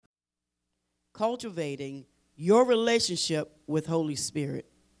cultivating your relationship with Holy Spirit.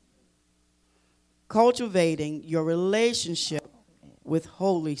 Cultivating your relationship with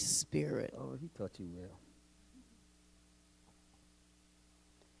Holy Spirit. Oh, he taught you well.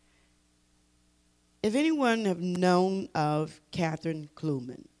 If anyone have known of Catherine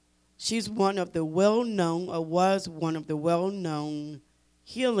Kluman, she's one of the well-known, or was one of the well-known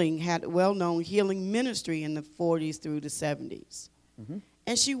had well-known healing ministry in the 40s through the 70s. Mm-hmm.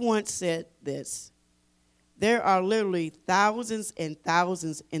 And she once said this: there are literally thousands and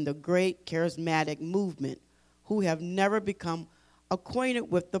thousands in the great charismatic movement who have never become acquainted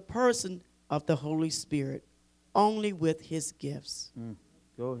with the person of the Holy Spirit, only with his gifts.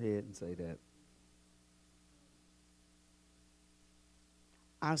 Go ahead and say that.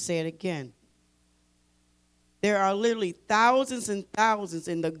 I'll say it again. There are literally thousands and thousands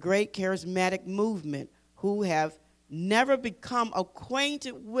in the great charismatic movement who have never become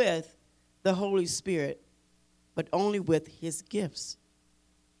acquainted with the Holy Spirit, but only with his gifts.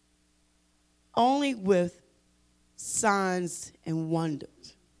 Only with signs and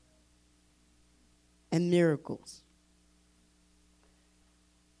wonders and miracles.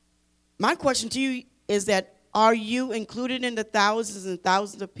 My question to you is that, are you included in the thousands and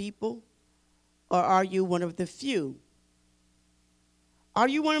thousands of people, or are you one of the few? Are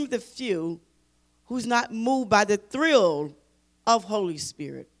you one of the few who's not moved by the thrill of Holy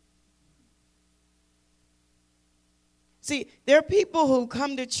Spirit? See, there are people who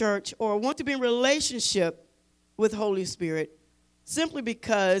come to church or want to be in relationship with Holy Spirit simply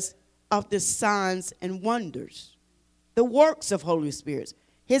because of the signs and wonders, the works of Holy Spirit,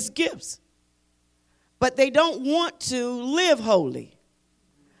 his gifts. But they don't want to live holy.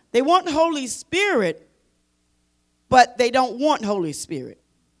 They want Holy Spirit, but they don't want Holy Spirit.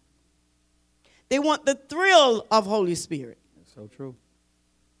 They want the thrill of Holy Spirit. That's so true.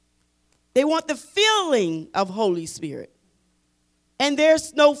 They want the feeling of Holy Spirit. And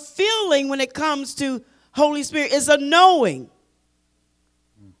there's no feeling when it comes to Holy Spirit. It's a knowing.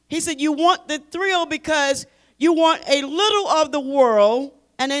 He said you want the thrill because you want a little of the world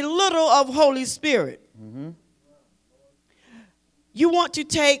and a little of Holy Spirit. Mm-hmm. You want to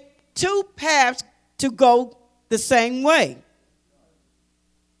take two paths to go the same way.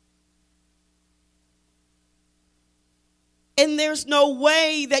 And there's no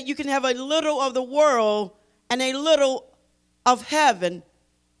way that you can have a little of the world and a little of heaven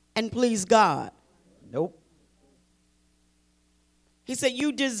and please God. Nope. He said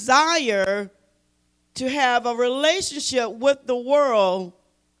you desire to have a relationship with the world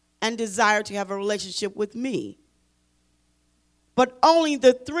and desire to have a relationship with me, but only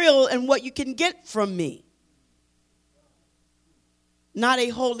the thrill and what you can get from me, not a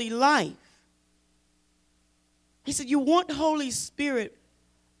holy life. He said you want Holy Spirit,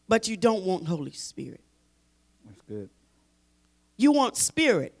 but you don't want Holy Spirit. That's good. You want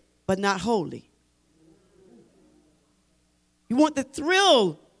spirit, but not holy. You want the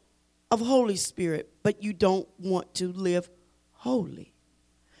thrill of Holy Spirit, but you don't want to live holy.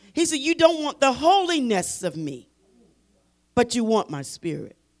 He said, you don't want the holiness of me, but you want my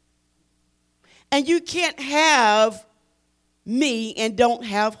spirit. And you can't have me and don't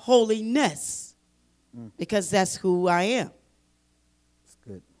have holiness, because that's who I am. That's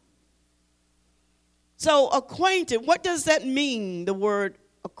good. So acquainted, what does that mean, the word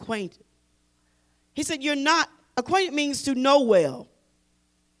acquainted? He said, you're not, acquainted means to know well.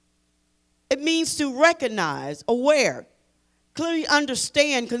 It means to recognize, aware, clearly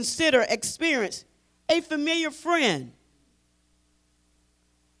understand, consider, experience, a familiar friend,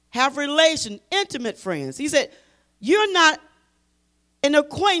 have relation, intimate friends. He said, you're not an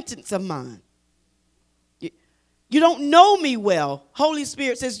acquaintance of mine. You don't know me well. Holy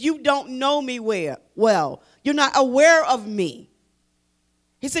Spirit says you don't know me well. You're not aware of me.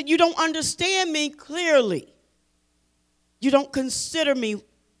 He said you don't understand me clearly. You don't consider me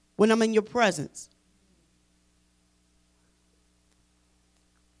when I'm in your presence.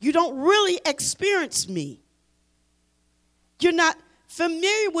 You don't really experience me. You're not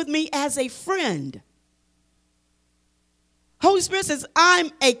familiar with me as a friend. Holy Spirit says,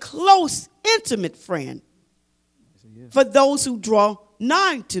 I'm a close, intimate friend for those who draw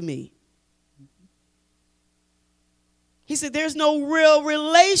nigh to me. He said, there's no real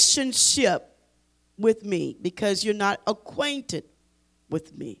relationship with me because you're not acquainted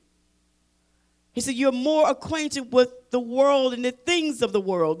with me. He said, you're more acquainted with the world and the things of the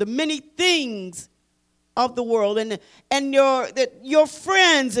world, the many things of the world, and your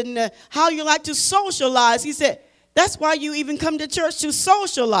friends and how you like to socialize. He said, that's why you even come to church, to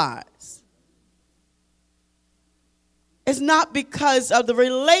socialize. It's not because of the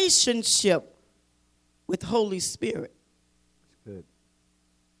relationship with Holy Spirit. That's good.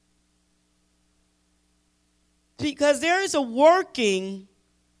 Because there is a working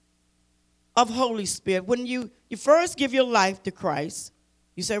of Holy Spirit. When you first give your life to Christ,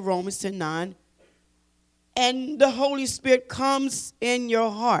 you say Romans 10:9, and the Holy Spirit comes in your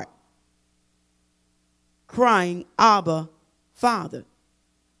heart, crying, Abba, Father,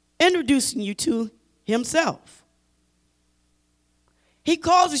 introducing you to himself. He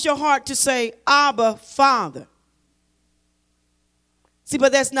causes your heart to say, Abba, Father. See,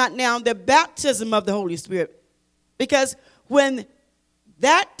 but that's not now the baptism of the Holy Spirit. Because when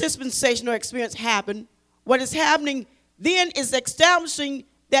that dispensational experience happened, what is happening then is establishing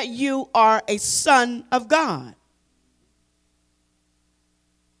that you are a son of God.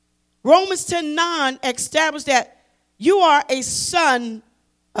 Romans 10:9 established that you are a son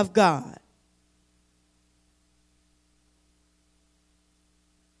of God.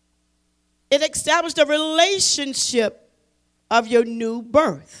 It established a relationship of your new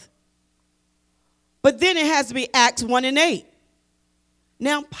birth. But then it has to be Acts 1:8.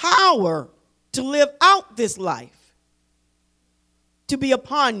 Now, power to live out this life, to be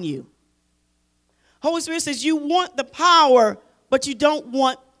upon you. Holy Spirit says you want the power, but you don't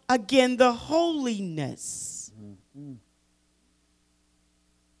want, again, the holiness. Mm-hmm.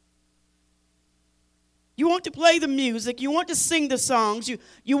 You want to play the music. You want to sing the songs.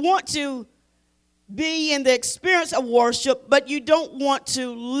 You want to be in the experience of worship, but you don't want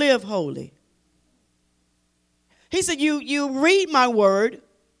to live holy. He said, you read my word,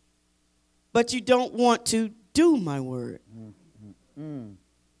 but you don't want to do my word. Mm-hmm.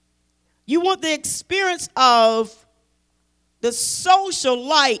 You want the experience of the social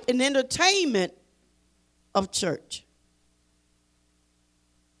light and entertainment of church.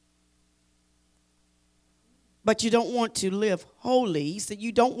 But you don't want to live holy. He said,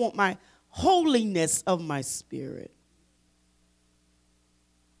 you don't want my holiness of my spirit.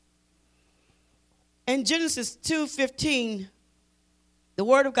 In Genesis 2:15, the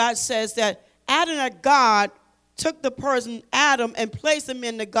word of God says that God took the person Adam and placed him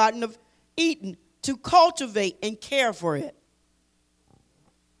in the Garden of Eden to cultivate and care for it.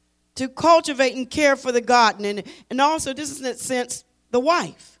 To cultivate and care for the garden. And also, this is in a sense, the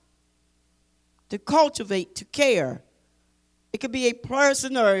wife. To cultivate, to care. It could be a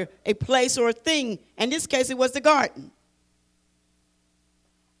person or a place or a thing. In this case, it was the garden.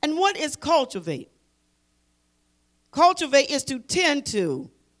 And what is cultivate? Cultivate is to tend to,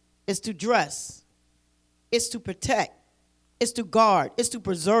 is to dress, is to protect, is to guard, is to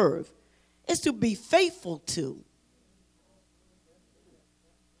preserve, is to be faithful to.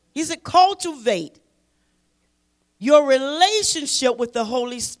 He said, cultivate your relationship with the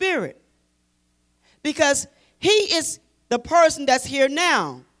Holy Spirit. Because he is the person that's here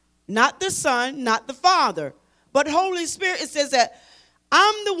now, not the Son, not the Father, but Holy Spirit. It says that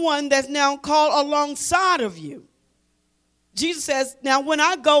I'm the one that's now called alongside of you. Jesus says, now when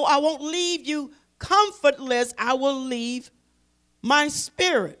I go, I won't leave you comfortless. I will leave my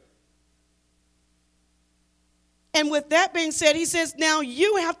spirit. And with that being said, he says, now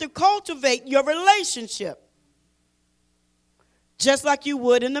you have to cultivate your relationship. Just like you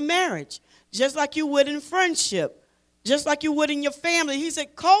would in a marriage. Just like you would in friendship. Just like you would in your family. He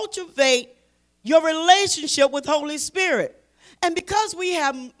said, cultivate your relationship with Holy Spirit. And because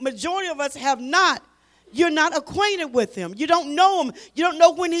majority of us have not, you're not acquainted with him. You don't know him. You don't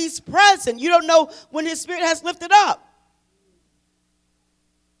know when he's present. You don't know when his spirit has lifted up.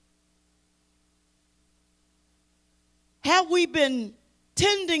 Have we been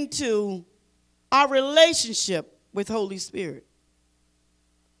tending to our relationship with Holy Spirit?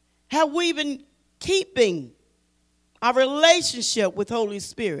 Have we been keeping our relationship with Holy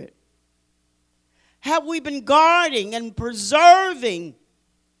Spirit? Have we been guarding and preserving?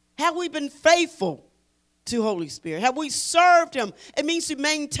 Have we been faithful to Holy Spirit? Have we served him? It means to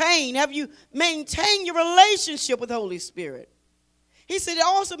maintain. Have you maintained your relationship with Holy Spirit? He said it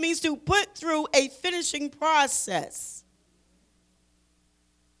also means to put through a finishing process.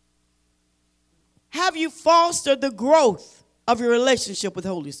 Have you fostered the growth of your relationship with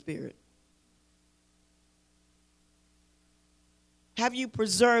Holy Spirit? Have you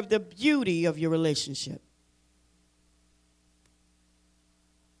preserved the beauty of your relationship?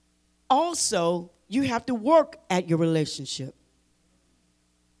 Also, you have to work at your relationship.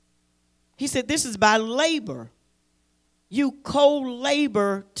 He said this is by labor. You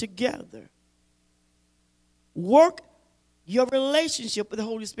co-labor together. Work your relationship with the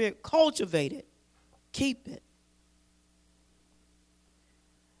Holy Spirit. Cultivate it. Keep it.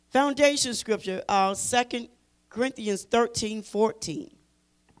 Foundation scripture, 2 Corinthians 13:14.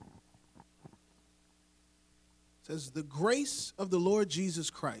 says, the grace of the Lord Jesus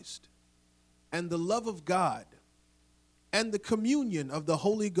Christ and the love of God and the communion of the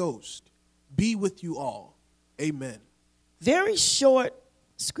Holy Ghost be with you all. Amen. Very short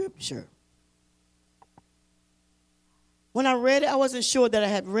scripture. When I read it, I wasn't sure that I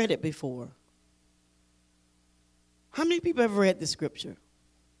had read it before. How many people have read the scripture?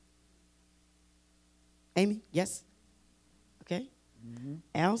 Amy? Yes? Okay. Mm-hmm.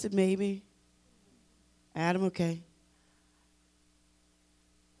 Al said maybe. Adam, okay.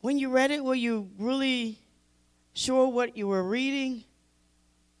 When you read it, were you really sure what you were reading?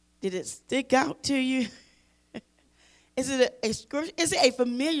 Did it stick out to you? Is it a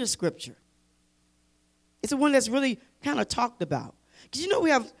familiar scripture? It's the one that's really kind of talked about. Because we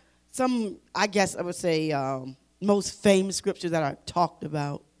have some, I guess I would say, most famous scriptures that are talked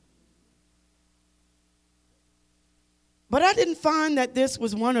about. But I didn't find that this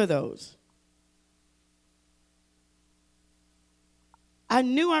was one of those. I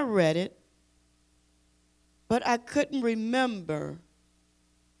knew I read it, but I couldn't remember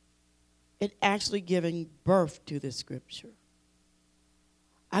it actually giving birth to the scripture.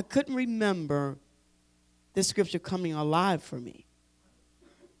 I couldn't remember the scripture coming alive for me.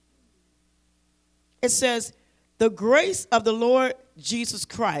 It says, the grace of the Lord Jesus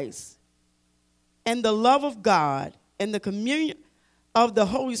Christ and the love of God and the communion of the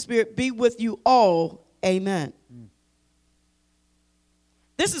Holy Spirit be with you all. Amen.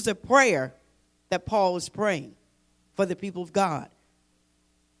 This is a prayer that Paul is praying for the people of God.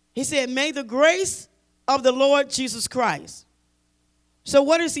 He said, may the grace of the Lord Jesus Christ. So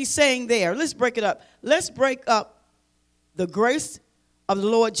what is he saying there? Let's break it up. Let's break up the grace of the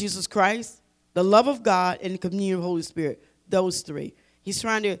Lord Jesus Christ, the love of God, and the communion of the Holy Spirit. Those three. He's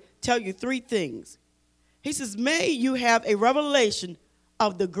trying to tell you three things. He says, may you have a revelation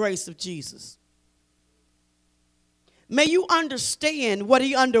of the grace of Jesus. May you understand what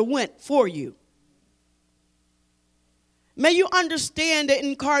he underwent for you. May you understand the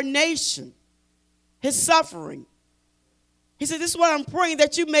incarnation, his suffering. He said, this is what I'm praying,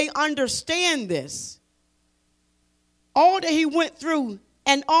 that you may understand this. All that he went through,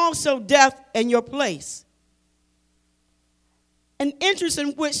 and also death in your place. An interest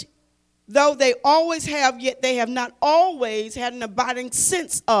in which, though they always have, yet they have not always had an abiding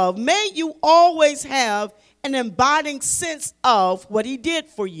sense of. May you always have an abiding sense of what he did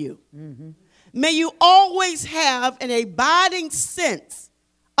for you. Mm-hmm. May you always have an abiding sense,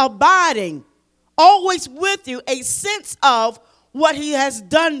 always with you, a sense of what he has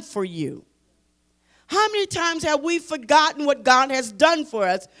done for you. How many times have we forgotten what God has done for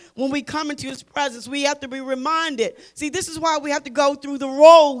us when we come into his presence? We have to be reminded. See, this is why we have to go through the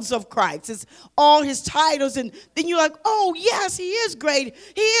roles of Christ. It's all his titles. And then you're like, oh, yes, he is great.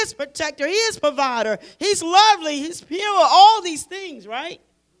 He is protector. He is provider. He's lovely. He's pure. All these things, right?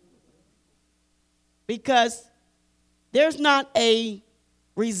 Because there's not a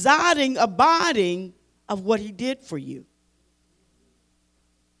abiding of what he did for you.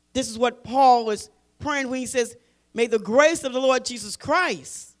 This is what Paul is praying when he says, may the grace of the Lord Jesus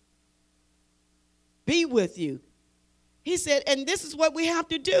Christ be with you. He said, and this is what we have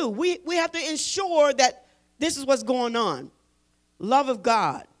to do. We have to ensure that this is what's going on. Love of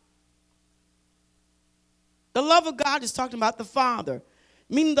God. The love of God is talking about the Father,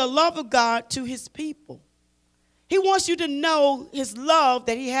 meaning the love of God to his people. He wants you to know his love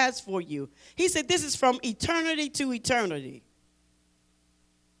that he has for you. He said this is from eternity to eternity.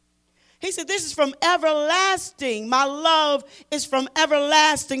 He said, this is from everlasting. My love is from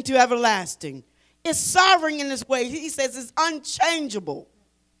everlasting to everlasting. It's sovereign in its way. He says it's unchangeable.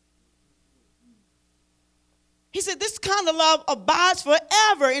 He said, this kind of love abides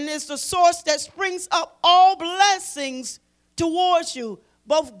forever and is the source that springs up all blessings towards you,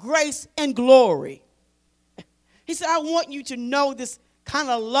 both grace and glory. He said, I want you to know this kind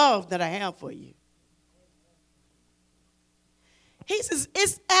of love that I have for you. He says,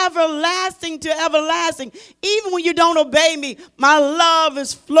 it's everlasting to everlasting. Even when you don't obey me, my love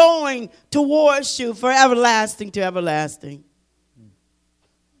is flowing towards you for everlasting to everlasting.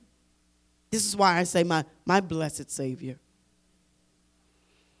 This is why I say my blessed Savior.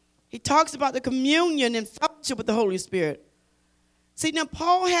 He talks about the communion and fellowship with the Holy Spirit. See, now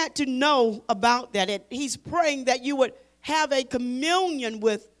Paul had to know about that. He's praying that you would have a communion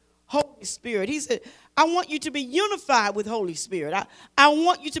with Holy Spirit. He said, I want you to be unified with Holy Spirit. I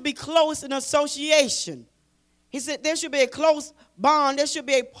want you to be close in association. He said there should be a close bond. There should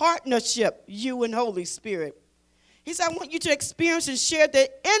be a partnership, you and Holy Spirit. He said, I want you to experience and share the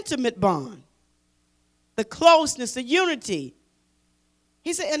intimate bond, the closeness, the unity.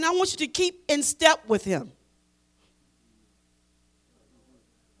 He said, and I want you to keep in step with him.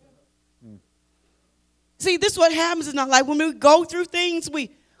 See, this is what happens in our life. When we go through things,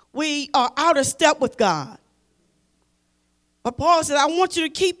 we are out of step with God. But Paul said, I want you to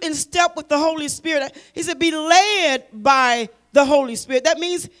keep in step with the Holy Spirit. He said, be led by the Holy Spirit. That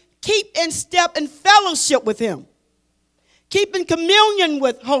means keep in step and fellowship with him. Keep in communion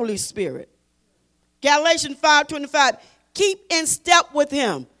with Holy Spirit. Galatians 5:25, keep in step with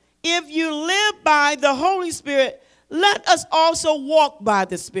him. If you live by the Holy Spirit, let us also walk by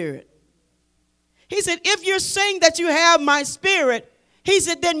the Spirit. He said, if you're saying that you have my Spirit, he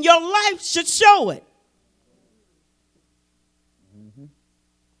said, then your life should show it.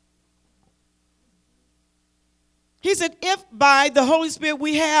 He said, if by the Holy Spirit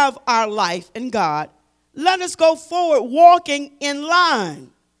we have our life in God, let us go forward walking in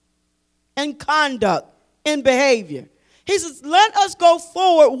line, in conduct, in behavior. He says, let us go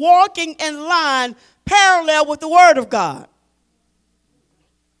forward walking in line parallel with the Word of God.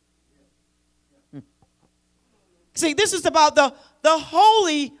 See, this is about the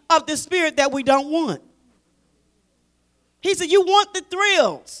holy of the Spirit that we don't want. He said, you want the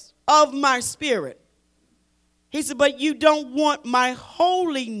thrills of my Spirit. He said, but you don't want my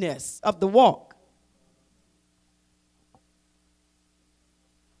holiness of the walk.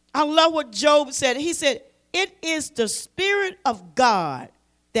 I love what Job said. He said, it is the Spirit of God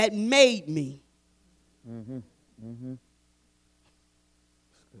that made me.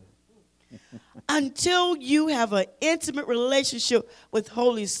 Until you have an intimate relationship with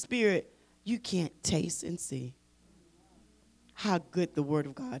Holy Spirit, you can't taste and see how good the Word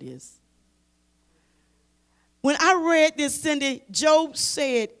of God is. When I read this, Cindy, Job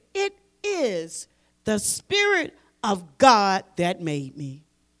said, it is the Spirit of God that made me.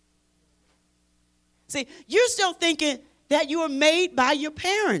 See, you're still thinking that you were made by your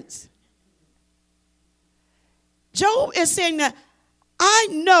parents. Job is saying that I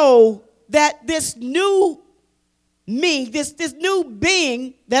know that this new me, this new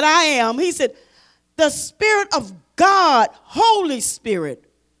being that I am, he said, the Spirit of God, Holy Spirit,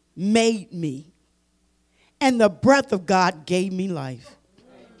 made me. And the breath of God gave me life.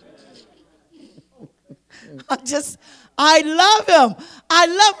 I love him. I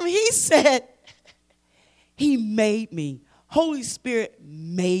love him. He said, he made me. Holy Spirit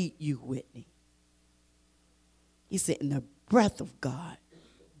made you, Whitney. He said, and the breath of God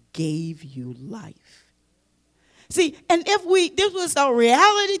gave you life. See, and if this was a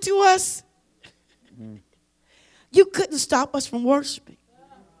reality to us, you couldn't stop us from worshiping.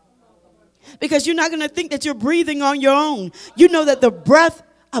 Because you're not going to think that you're breathing on your own. You know that the breath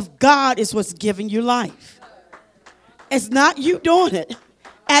of God is what's giving you life. It's not you doing it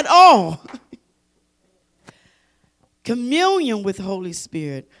at all. Communion with Holy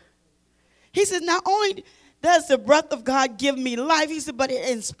Spirit. He said, not only does the breath of God give me life, he said, but it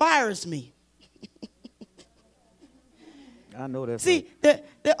inspires me. I know that. See, the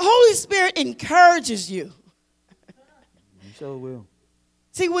Holy Spirit encourages you. You sure will.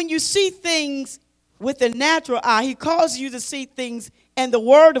 See, when you see things with the natural eye, he calls you to see things in the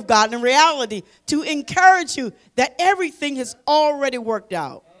Word of God, in reality, to encourage you that everything has already worked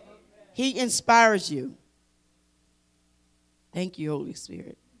out. He inspires you. Thank you, Holy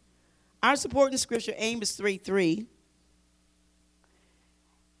Spirit. Our supporting scripture, Amos 3:3.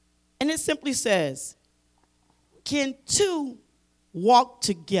 And it simply says, can two walk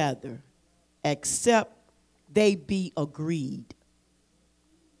together except they be agreed?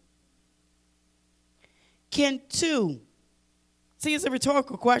 Can two? See, it's a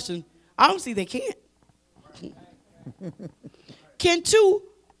rhetorical question. Obviously, they can't. Can two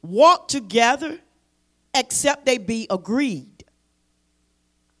walk together except they be agreed?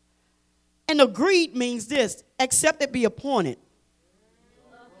 And agreed means this, except it be appointed.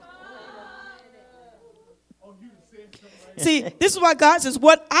 See, this is why God says,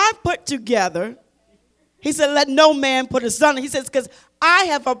 what I put together, he said, let no man put asunder. He says, because I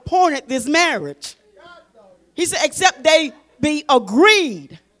have appointed this marriage. He said, except they be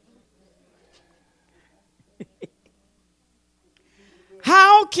agreed.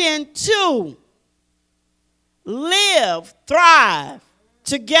 How can two live, thrive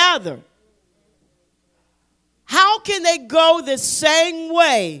together? How can they go the same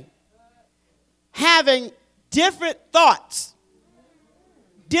way, having different thoughts,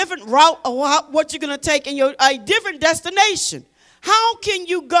 different route of what you're going to take in a different destination? How can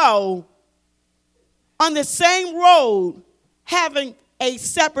you go on the same road having a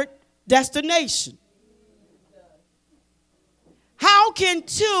separate destination? How can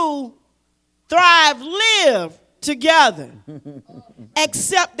two thrive, live together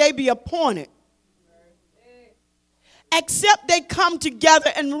except they be appointed? Except they come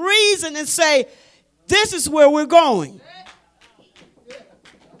together and reason and say, this is where we're going.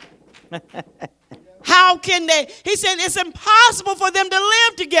 How can they? He said it's impossible for them to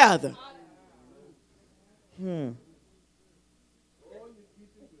live together.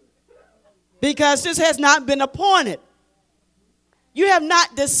 Because this has not been appointed. You have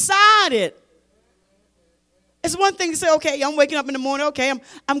not decided. It's one thing to say, okay, I'm waking up in the morning, okay,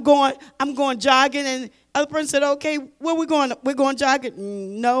 I'm going jogging, and other person said, okay, where we going? We're going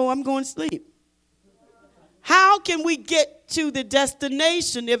jogging. No, I'm going to sleep. How can we get to the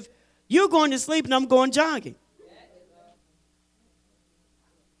destination if you're going to sleep and I'm going jogging?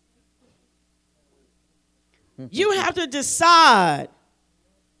 You have to decide.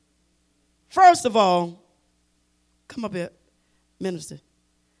 First of all, come up here, minister.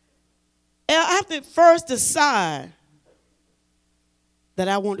 I have to first decide that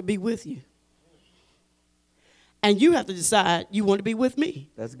I want to be with you. And you have to decide you want to be with me.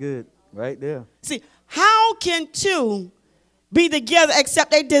 That's good. Right there. See, how can two be together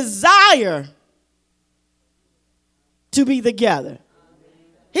except they desire to be together?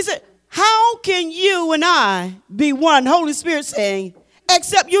 He said, how can you and I be one? Holy Spirit saying,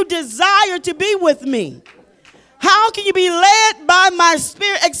 except you desire to be with me. How can you be led by my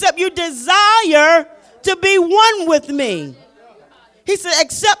spirit except you desire to be one with me? He said,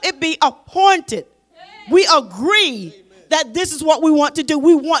 except it be appointed. We agree that this is what we want to do.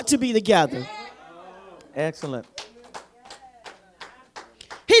 We want to be together. Excellent.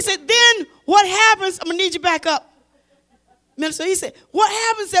 He said, then what happens? I'm going to need you back up, minister. He said, what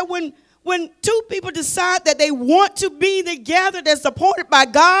happens that when two people decide that they want to be together, that's supported by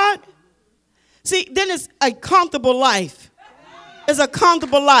God? See, then it's a comfortable life. It's a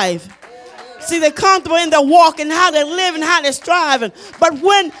comfortable life. See, they're comfortable in their walk and how they live and how they're striving. But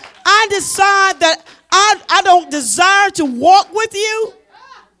when I decide that I don't desire to walk with you,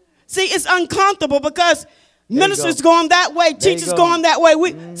 see, it's uncomfortable because ministers going that way, teachers going that way.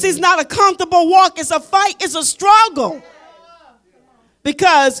 See, it's not a comfortable walk. It's a fight. It's a struggle.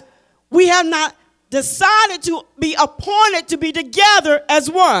 Because we have not decided to be appointed to be together as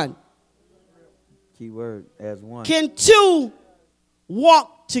one. Key word, as one. Can two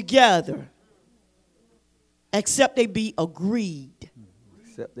walk together except they be agreed?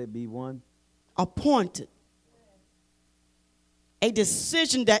 Except they be one. Appointed. A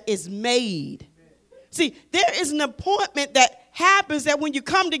decision that is made. See, there is an appointment that happens that when you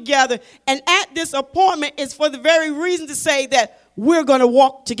come together, and at this appointment is for the very reason to say that we're going to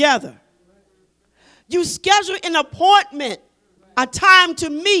walk together. You schedule an appointment, a time to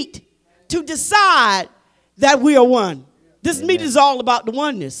meet, to decide that we are one. This Amen. meeting is all about the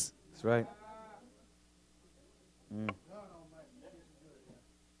oneness. That's right.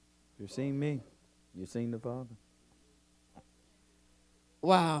 You're seeing me. You're seeing the Father.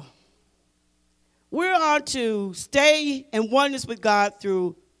 Wow. We are to stay in oneness with God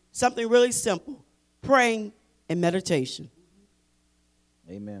through something really simple, praying and meditation.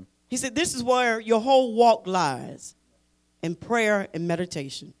 Amen. He said this is where your whole walk lies, in prayer and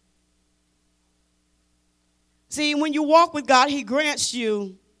meditation. See, when you walk with God, he grants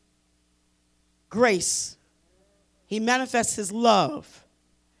you grace. He manifests his love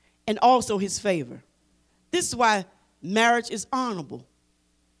and also his favor. This is why marriage is honorable.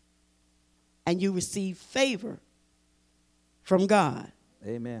 And you receive favor from God.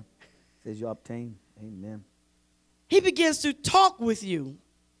 Amen. Says you obtain. Amen. He begins to talk with you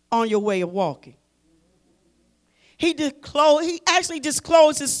on your way of walking. He actually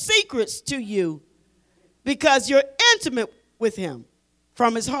discloses secrets to you because you're intimate with him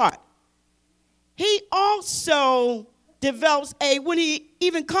from his heart. He also develops when he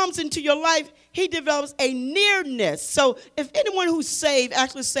even comes into your life, he develops a nearness. So if anyone who's saved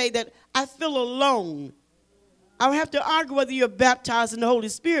actually say that I feel alone, I would have to argue whether you're baptized in the Holy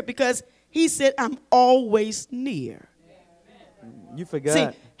Spirit because he said I'm always near. You forgot. See,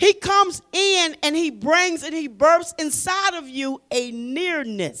 he comes in and he brings and he births inside of you a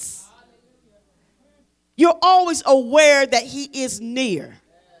nearness. You're always aware that he is near.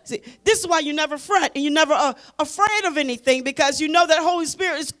 See, this is why you never fret and you're never afraid of anything because you know that Holy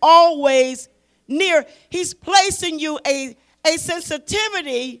Spirit is always near. He's placing you a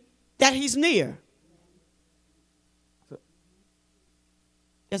sensitivity that he's near.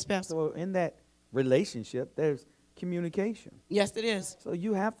 Yes, Pastor. So in that relationship, there's communication. Yes, it is. So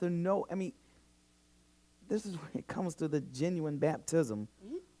you have to know, this is when it comes to the genuine baptism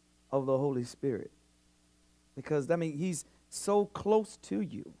of the Holy Spirit. Because, he's so close to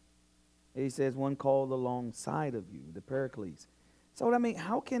you. He says one called alongside of you, the Paraclete. So,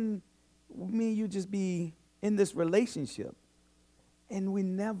 how can me and you just be in this relationship and we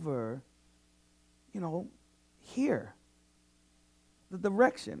never hear the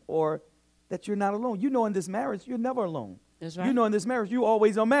direction, or that you're not alone. In this marriage, you're never alone. That's right. In this marriage, you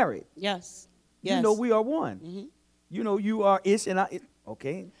always are married. Yes. We are one. Mm-hmm. You are Ish and I.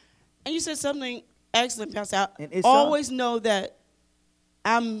 Okay. And you said something excellent, Pastor. And always know that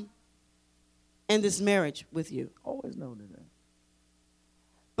I'm in this marriage with you. Always know that.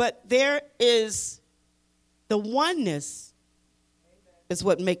 But there is the oneness is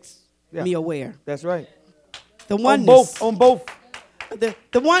what makes me aware. That's right. The oneness. On both. The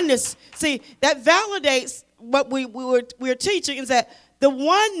oneness. See, that validates what we're teaching, is that the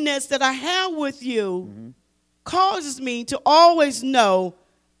oneness that I have with you causes me to always know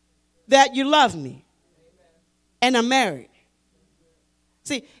that you love me and I'm married.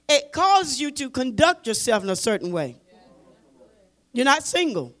 See, it causes you to conduct yourself in a certain way. You're not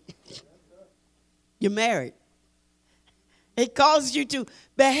single. You're married. It causes you to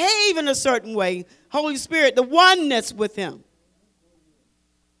behave in a certain way. Holy Spirit, the oneness with him.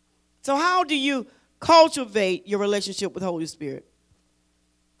 So how do you cultivate your relationship with Holy Spirit?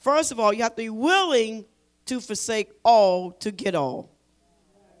 First of all, you have to be willing to forsake all to get all.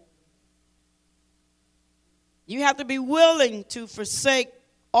 You have to be willing to forsake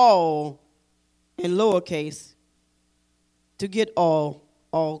all, in lowercase, to get all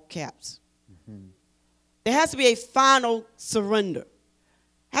caps. Mm-hmm. There has to be a final surrender.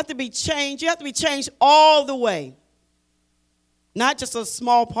 Have to be changed. You have to be changed all the way. Not just a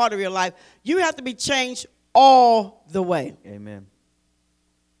small part of your life. You have to be changed all the way. Amen.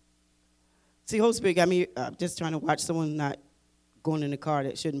 See, Holy Spirit got me just trying to watch someone not going in the car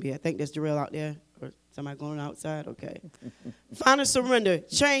that shouldn't be. I think there's Jarrell out there, or somebody going outside. Okay. Final surrender.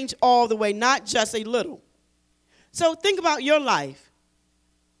 Change all the way, not just a little. So think about your life.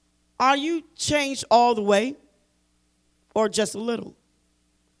 Are you changed all the way or just a little?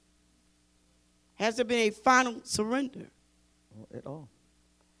 Has there been a final surrender? Not at all.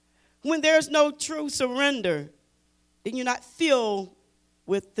 When there's no true surrender, then you're not filled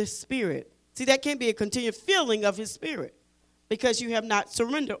with the Spirit. See, that can't be a continued feeling of his Spirit because you have not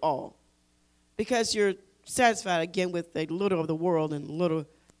surrendered all. Because you're satisfied again with a little of the world and a little,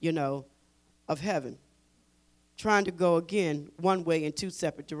 of heaven. Trying to go again one way in two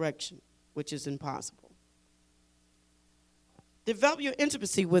separate directions, which is impossible. Develop your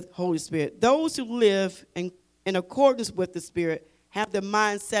intimacy with Holy Spirit. Those who live in accordance with the Spirit have the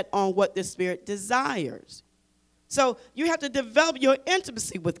mindset on what the Spirit desires. So you have to develop your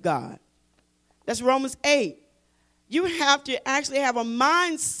intimacy with God. That's Romans 8. You have to actually have a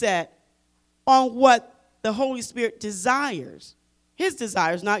mindset on what the Holy Spirit desires. His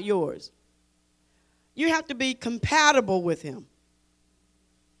desires, not yours. You have to be compatible with him.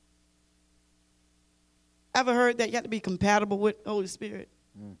 Ever heard that you have to be compatible with Holy Spirit?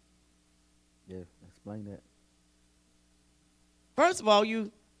 Yeah, explain that. First of all,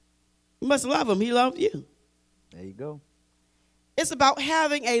 you must love him. He loved you. There you go. It's about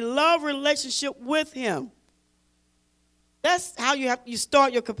having a love relationship with him. That's how you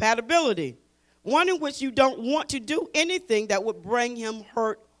start your compatibility. One in which you don't want to do anything that would bring him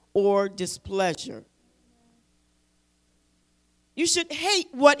hurt or displeasure. You should hate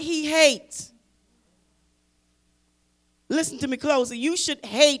what he hates. Listen to me closely. You should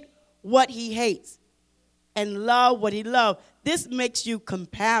hate what he hates and love what he loves. This makes you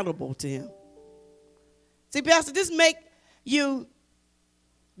compatible to him. See, Pastor, this makes you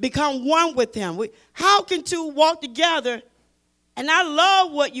become one with him. How can two walk together and I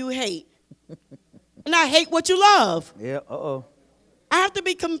love what you hate and I hate what you love? Yeah, I have to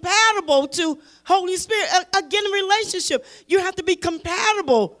be compatible to Holy Spirit. Again, in relationship, you have to be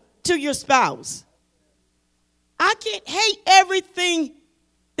compatible to your spouse. I can't hate everything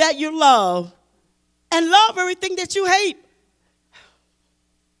that you love and love everything that you hate.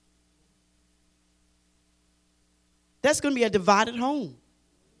 That's going to be a divided home.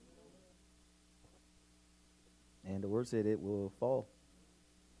 And the word said it will fall.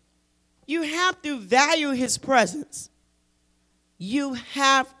 You have to value his presence. You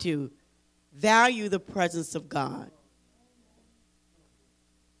have to value the presence of God.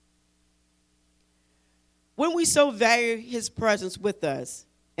 When we so value his presence with us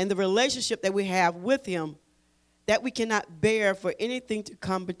and the relationship that we have with him, that we cannot bear for anything to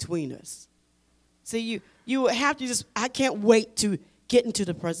come between us. See, you have to I can't wait to get into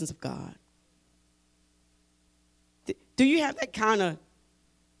the presence of God. Do you have that kind of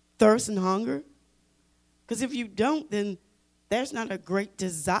thirst and hunger? Because if you don't, then there's not a great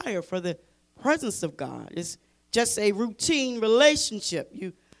desire for the presence of God. It's just a routine relationship.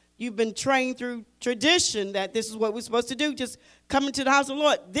 You've been trained through tradition that this is what we're supposed to do, just come into the house of the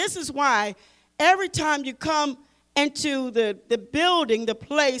Lord. This is why every time you come into the building, the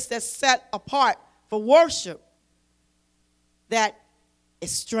place that's set apart for worship, that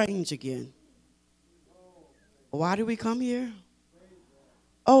is strange again. Why do we come here?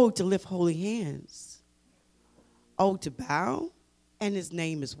 Oh, to lift holy hands. Oh, to bow. And his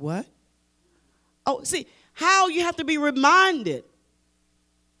name is what? Oh, see, how you have to be reminded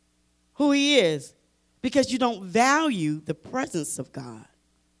who he is, because you don't value the presence of God.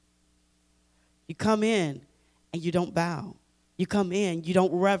 You come in and you don't bow. You come in, you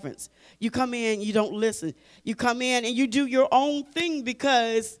don't reverence. You come in, you don't listen. You come in and you do your own thing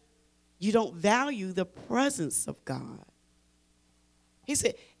because you don't value the presence of God. He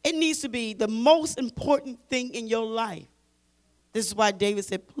said it needs to be the most important thing in your life. This is why David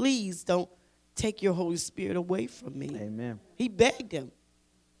said, please don't take your Holy Spirit away from me. Amen. He begged him.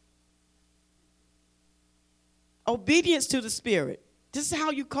 Obedience to the Spirit. This is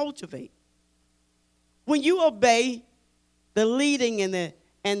how you cultivate. When you obey the leading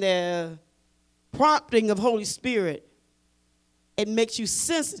and the prompting of Holy Spirit, it makes you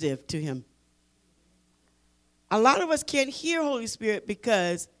sensitive to him. A lot of us can't hear Holy Spirit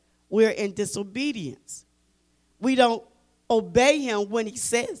because we're in disobedience. We don't obey him when he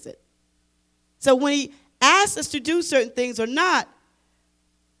says it. So when he asks us to do certain things or not,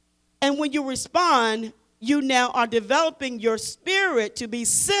 and when you respond, you now are developing your spirit to be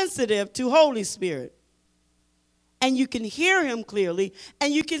sensitive to Holy Spirit. And you can hear him clearly,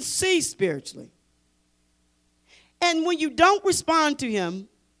 and you can see spiritually. And when you don't respond to him,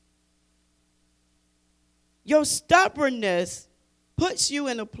 your stubbornness puts you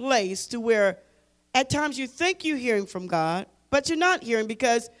in a place to where at times you think you're hearing from God, but you're not hearing,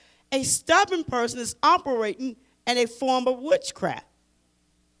 because a stubborn person is operating in a form of witchcraft.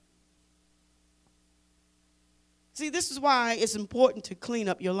 See, this is why it's important to clean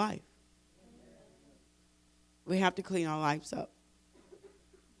up your life. We have to clean our lives up.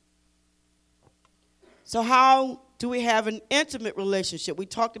 So how do we have an intimate relationship? We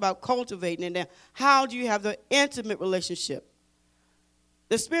talked about cultivating, and then how do you have the intimate relationship?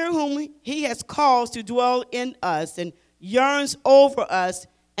 The Spirit whom he has caused to dwell in us and yearns over us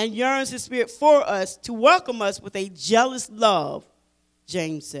and yearns his Spirit for us to welcome us with a jealous love,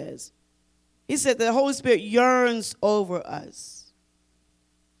 James says. He said the Holy Spirit yearns over us.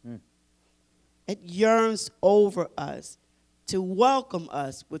 It yearns over us to welcome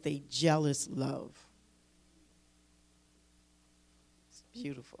us with a jealous love. It's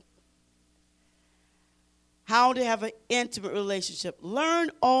beautiful. How to have an intimate relationship.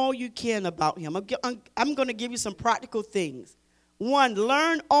 Learn all you can about him. I'm going to give you some practical things. One,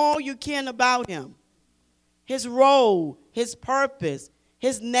 learn all you can about him. His role, his purpose,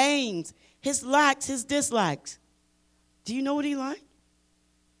 his names, his likes, his dislikes. Do you know what he likes?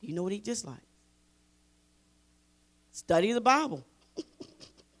 Do you know what he dislikes? Study the Bible.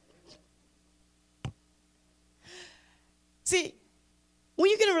 See,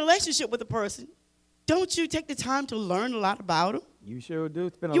 when you get in a relationship with a person, don't you take the time to learn a lot about him? You sure do.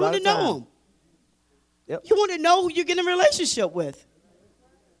 Spend a You lot want of to time. know him. Yep. You want to know who you get in a relationship with.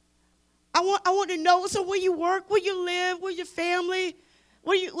 I want to know, so where you work, where you live, where your family,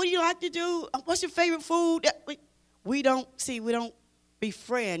 what do you like to do? What's your favorite food? We don't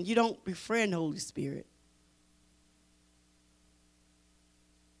befriend. You don't befriend Holy Spirit.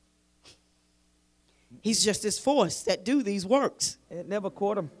 He's just this force that do these works. It never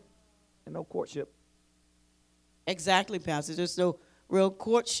court him. And no courtship. Exactly, Pastor. There's no real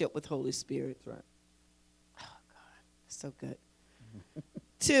courtship with Holy Spirit. That's right. Oh, God. So good.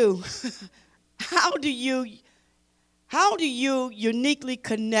 2, how do you uniquely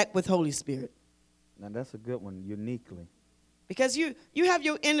connect with Holy Spirit? Now, that's a good one, uniquely. Because you have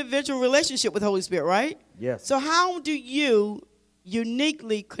your individual relationship with Holy Spirit, right? Yes. So how do you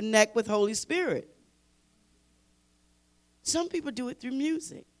uniquely connect with Holy Spirit? Some people do it through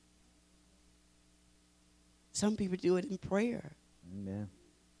music. Some people do it in prayer. Amen.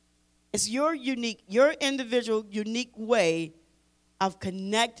 It's your individual, unique way of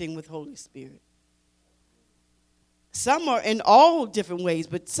connecting with Holy Spirit. Some are in all different ways,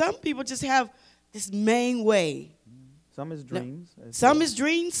 but some people just have this main way. Some is dreams. Some is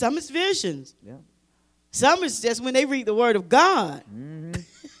dreams, some is visions. Yeah. Some is just when they read the Word of God.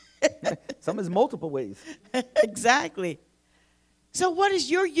 Mm-hmm. Some is multiple ways. Exactly. So what is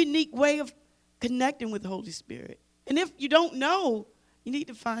your unique way of connecting with the Holy Spirit? And if you don't know, you need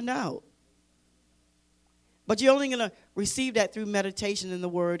to find out. But you're only going to receive that through meditation in the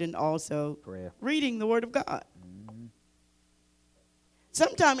Word and also Prayer. reading the Word of God. Mm-hmm.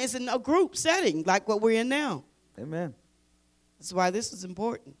 Sometimes it's in a group setting like what we're in now. Amen. That's why this is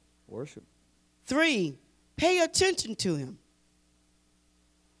important. Worship. 3, pay attention to him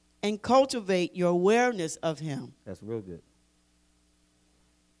and cultivate your awareness of him. That's real good.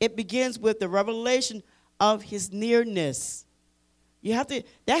 It begins with the revelation of his nearness. That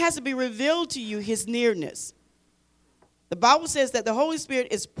has to be revealed to you, his nearness. The Bible says that the Holy Spirit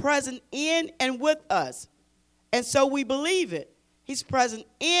is present in and with us. And so we believe it. He's present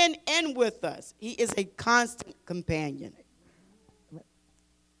in and with us. He is a constant companion.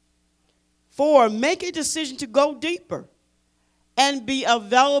 4, make a decision to go deeper and be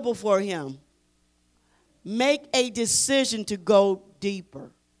available for him. Make a decision to go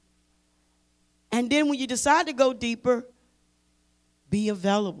deeper. And then when you decide to go deeper, be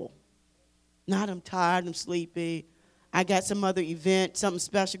available. Not, I'm tired, I'm sleepy, I got some other event, something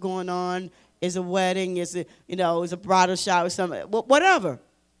special going on, is a wedding, is a bridal shower, something, whatever.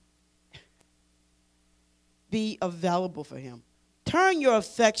 Be available for him. Turn your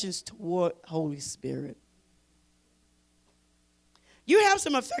affections toward Holy Spirit. You have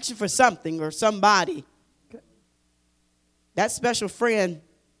some affection for something or somebody. That special friend,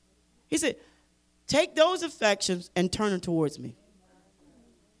 he said, take those affections and turn them towards me.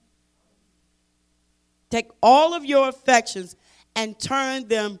 Take all of your affections and turn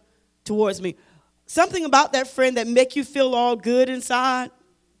them towards me. Something about that friend that make you feel all good inside.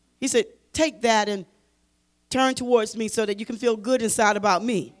 He said, take that and turn towards me so that you can feel good inside about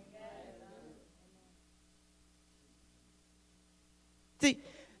me. See,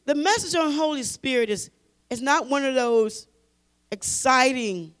 the message on Holy Spirit is not one of those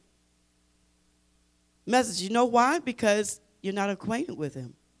exciting messages. You know why? Because you're not acquainted with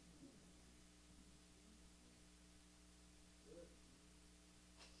him.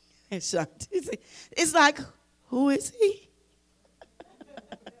 It's like, who is he?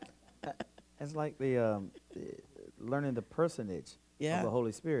 It's like the learning the personage of the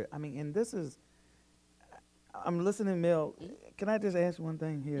Holy Spirit. I mean, and this is, I'm listening, Mel. Can I just ask one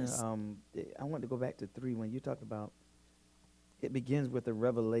thing here? Yes. I want to go back to 3 when you talked about it begins with the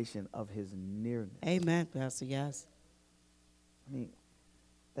revelation of his nearness. Amen, Pastor, yes. I mean,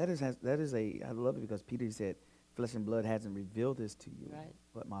 I love it because Peter said, flesh and blood hasn't revealed this to you, Right.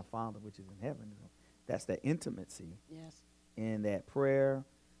 but my Father which is in heaven. That's that intimacy Yes. and that prayer.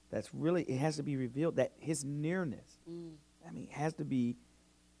 That's really, it has to be revealed, that his nearness, has to be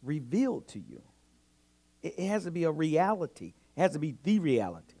revealed to you. It has to be a reality. It has to be the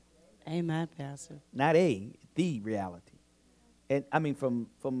reality. Amen, Pastor. Not the reality. And I mean, from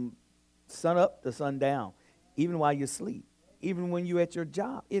sun up to sundown, even while you sleep, even when you're at your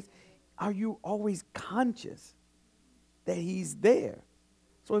job, are you always conscious that he's there?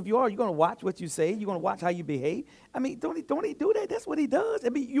 So if you are, you're going to watch what you say. You're going to watch how you behave. I mean, don't he do that? That's what he does. I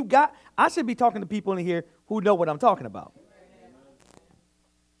mean, I should be talking to people in here who know what I'm talking about.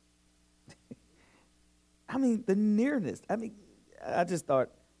 I mean, the nearness. I mean, I just thought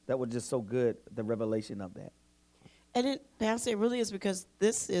that was just so good, the revelation of that. And Pastor, it really is because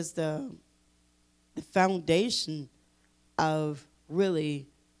this is the foundation of really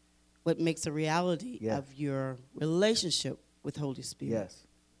what makes a reality of your relationship with Holy Spirit. Yes.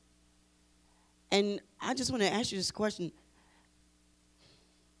 And I just want to ask you this question.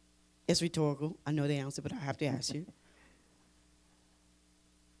 It's rhetorical. I know the answer, but I have to ask you.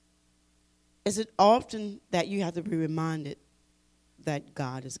 Is it often that you have to be reminded that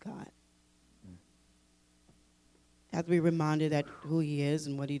God is God? Have to be reminded that who he is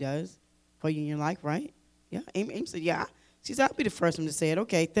and what he does for you in your life, right? Yeah, Amy said, yeah. She said, I'll be the first one to say it.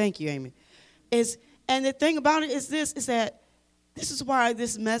 Okay, thank you, Amy. And the thing about it is that this is why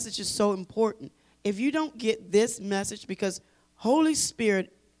this message is so important. If you don't get this message, because Holy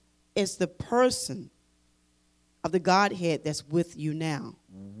Spirit is the person of the Godhead that's with you now,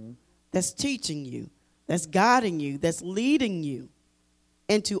 that's teaching you, that's guiding you, that's leading you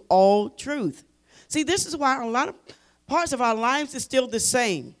into all truth. See, this is why a lot of parts of our lives is still the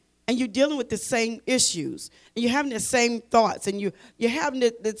same. And you're dealing with the same issues. And you're having the same thoughts. And you're having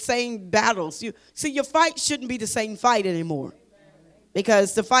the same battles. See, your fight shouldn't be the same fight anymore.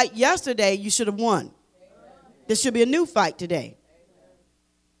 Because the fight yesterday, you should have won. There should be a new fight today.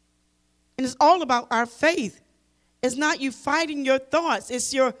 And it's all about our faith. It's not you fighting your thoughts.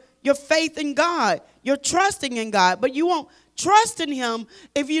 It's your faith in God. You're trusting in God. But you won't trust in him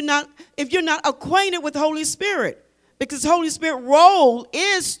if you're not acquainted with Holy Spirit. Because Holy Spirit role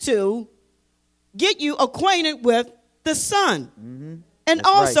is to get you acquainted with the Son and That's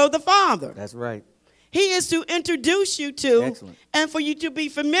also right. the Father. That's right. He is to introduce you to Excellent. and for you to be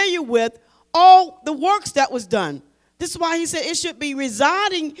familiar with all the works that was done. This is why he said it should be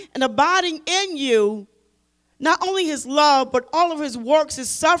residing and abiding in you, not only his love, but all of his works, his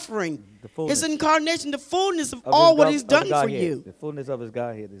suffering, The fullness. His incarnation, the fullness of Of all his what God- he's of done for Godhead. you. The fullness of his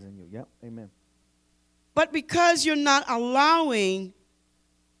Godhead is in you. Yep. Amen. But because you're not allowing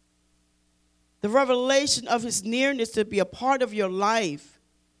the revelation of his nearness to be a part of your life,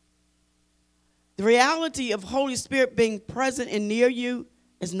 the reality of Holy Spirit being present and near you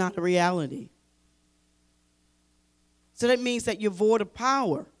is not a reality. So that means that you're void of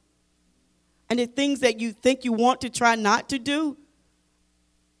power. And the things that you think you want to try not to do,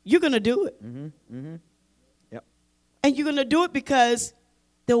 you're going to do it. Yep. And you're going to do it because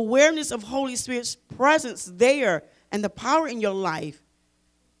the awareness of Holy Spirit's presence there and the power in your life,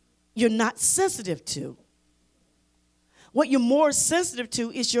 you're not sensitive to. What you're more sensitive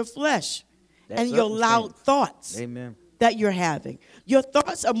to is your flesh and your loud thoughts Amen. that you're having. Your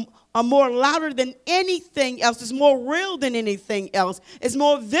thoughts are more louder than anything else. It's more real than anything else. It's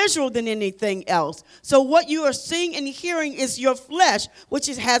more visual than anything else. So what you are seeing and hearing is your flesh, which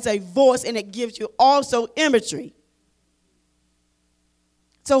has a voice, and it gives you also imagery.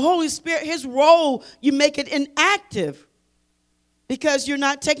 So Holy Spirit, his role, you make it inactive because you're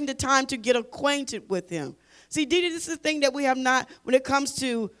not taking the time to get acquainted with him. See, Didi, this is the thing that we have not, when it comes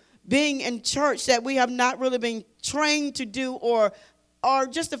to being in church, that we have not really been trained to do, or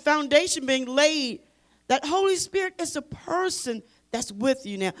just the foundation being laid, that Holy Spirit is a person that's with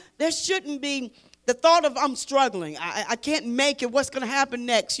you now. There shouldn't be the thought of, I'm struggling, I can't make it, what's going to happen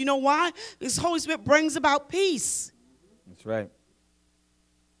next? You know why? Because Holy Spirit brings about peace. That's right.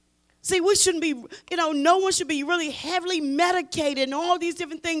 See, we shouldn't be, no one should be really heavily medicated and all these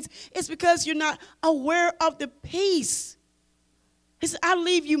different things. It's because you're not aware of the peace. He said, I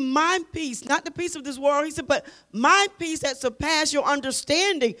leave you my peace, not the peace of this world. He said, but my peace that surpasses your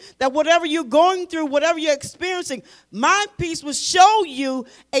understanding, that whatever you're going through, whatever you're experiencing, my peace will show you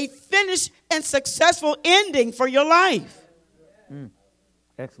a finished and successful ending for your life.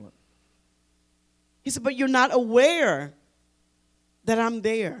 Excellent. He said, but you're not aware that I'm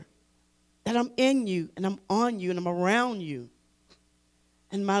there, that I'm in you, and I'm on you, and I'm around you.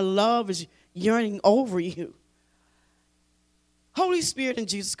 And my love is yearning over you. Holy Spirit in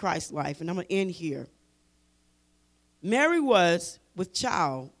Jesus Christ's life, and I'm going to end here. Mary was with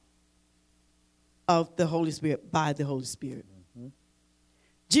child of the Holy Spirit, by the Holy Spirit.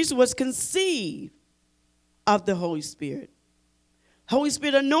 Jesus was conceived of the Holy Spirit. Holy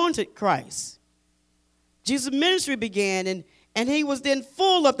Spirit anointed Christ. Jesus' ministry began, and he was then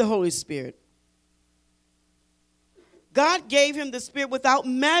full of the Holy Spirit. God gave him the Spirit without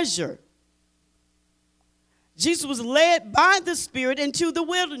measure. Jesus was led by the Spirit into the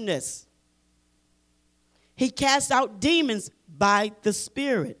wilderness. He cast out demons by the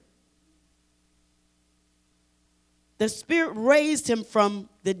Spirit. The Spirit raised him from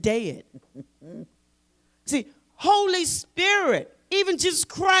the dead. See, Holy Spirit, even Jesus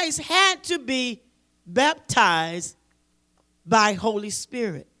Christ had to be baptized by Holy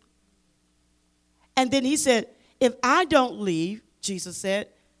Spirit. And then he said, if I don't leave, Jesus said,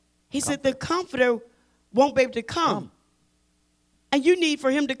 said, the Comforter won't be able to come. And you need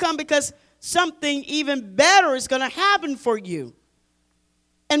for him to come because something even better is going to happen for you.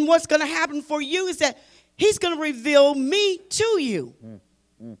 And what's going to happen for you is that he's going to reveal me to you.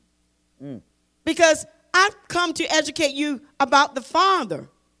 Because I've come to educate you about the Father.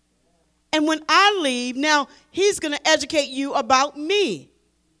 And when I leave, now he's going to educate you about me,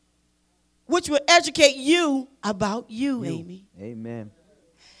 which will educate you about you, Amy. Amen.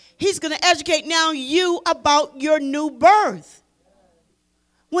 He's going to educate now you about your new birth.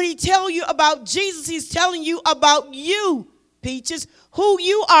 When he tells you about Jesus, he's telling you about you, Peaches, who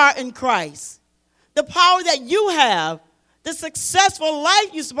you are in Christ, the power that you have, the successful life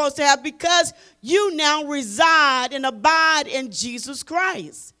you're supposed to have because you now reside and abide in Jesus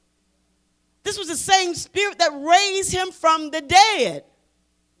Christ. This was the same Spirit that raised him from the dead.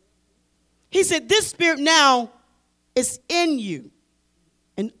 He said, this Spirit now is in you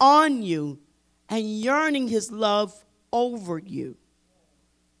and on you and yearning his love over you.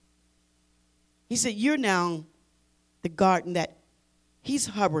 He said, you're now the garden that he's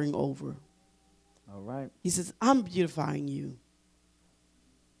hovering over. All right. He says, I'm beautifying you.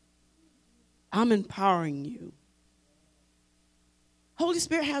 I'm empowering you. Holy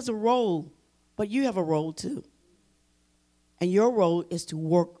Spirit has a role, but you have a role too. And your role is to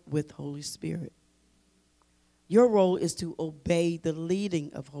work with Holy Spirit. Your role is to obey the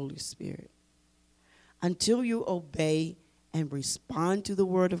leading of Holy Spirit. Until you obey and respond to the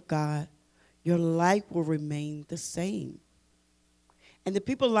word of God, your life will remain the same. And the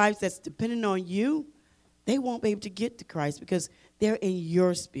people's lives that's dependent on you, they won't be able to get to Christ because they're in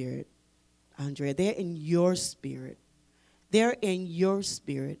your spirit, Andrea. They're in your spirit. They're in your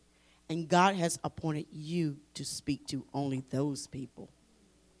spirit. And God has appointed you to speak to only those people.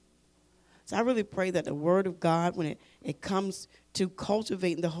 So I really pray that the word of God, when it comes to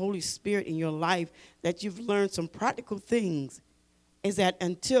cultivating the Holy Spirit in your life, that you've learned some practical things, is that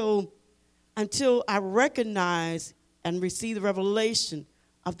until I recognize and receive the revelation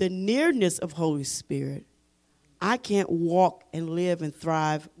of the nearness of Holy Spirit, I can't walk and live and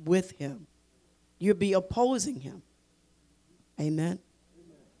thrive with him. You'll be opposing him. Amen.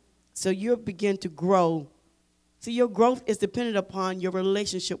 So you'll begin to grow. See, your growth is dependent upon your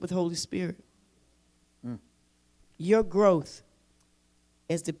relationship with Holy Spirit. Your growth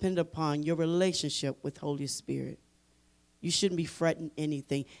is dependent upon your relationship with Holy Spirit. You shouldn't be fretting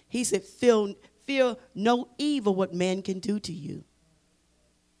anything. He said, fear no evil what man can do to you.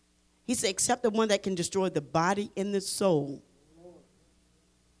 He said, except the one that can destroy the body and the soul.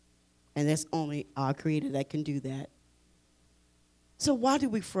 And that's only our Creator that can do that. So why do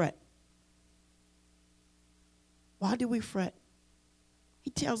we fret? Why do we fret?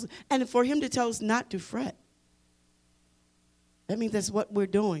 He tells us, and for him to tell us not to fret, that means that's what we're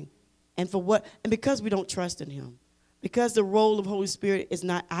doing. And for what? And because we don't trust in him. Because the role of Holy Spirit is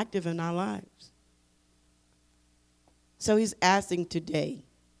not active in our lives. So he's asking today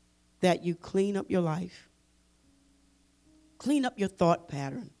that you clean up your life. Clean up your thought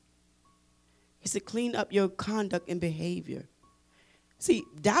pattern. He said clean up your conduct and behavior. See,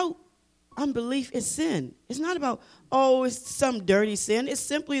 doubt, unbelief is sin. It's not about, oh, it's some dirty sin. It's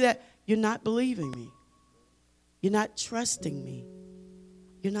simply that you're not believing me. You're not trusting me.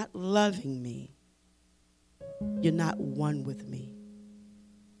 You're not loving me. You're not one with me.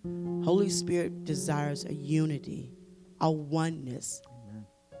 Holy Spirit desires a unity, a oneness. Amen.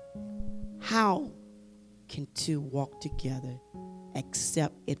 How can two walk together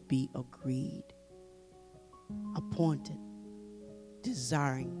except it be agreed, appointed,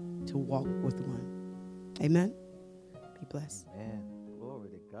 desiring to walk with one? Amen. Be blessed. Man, glory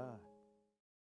to God.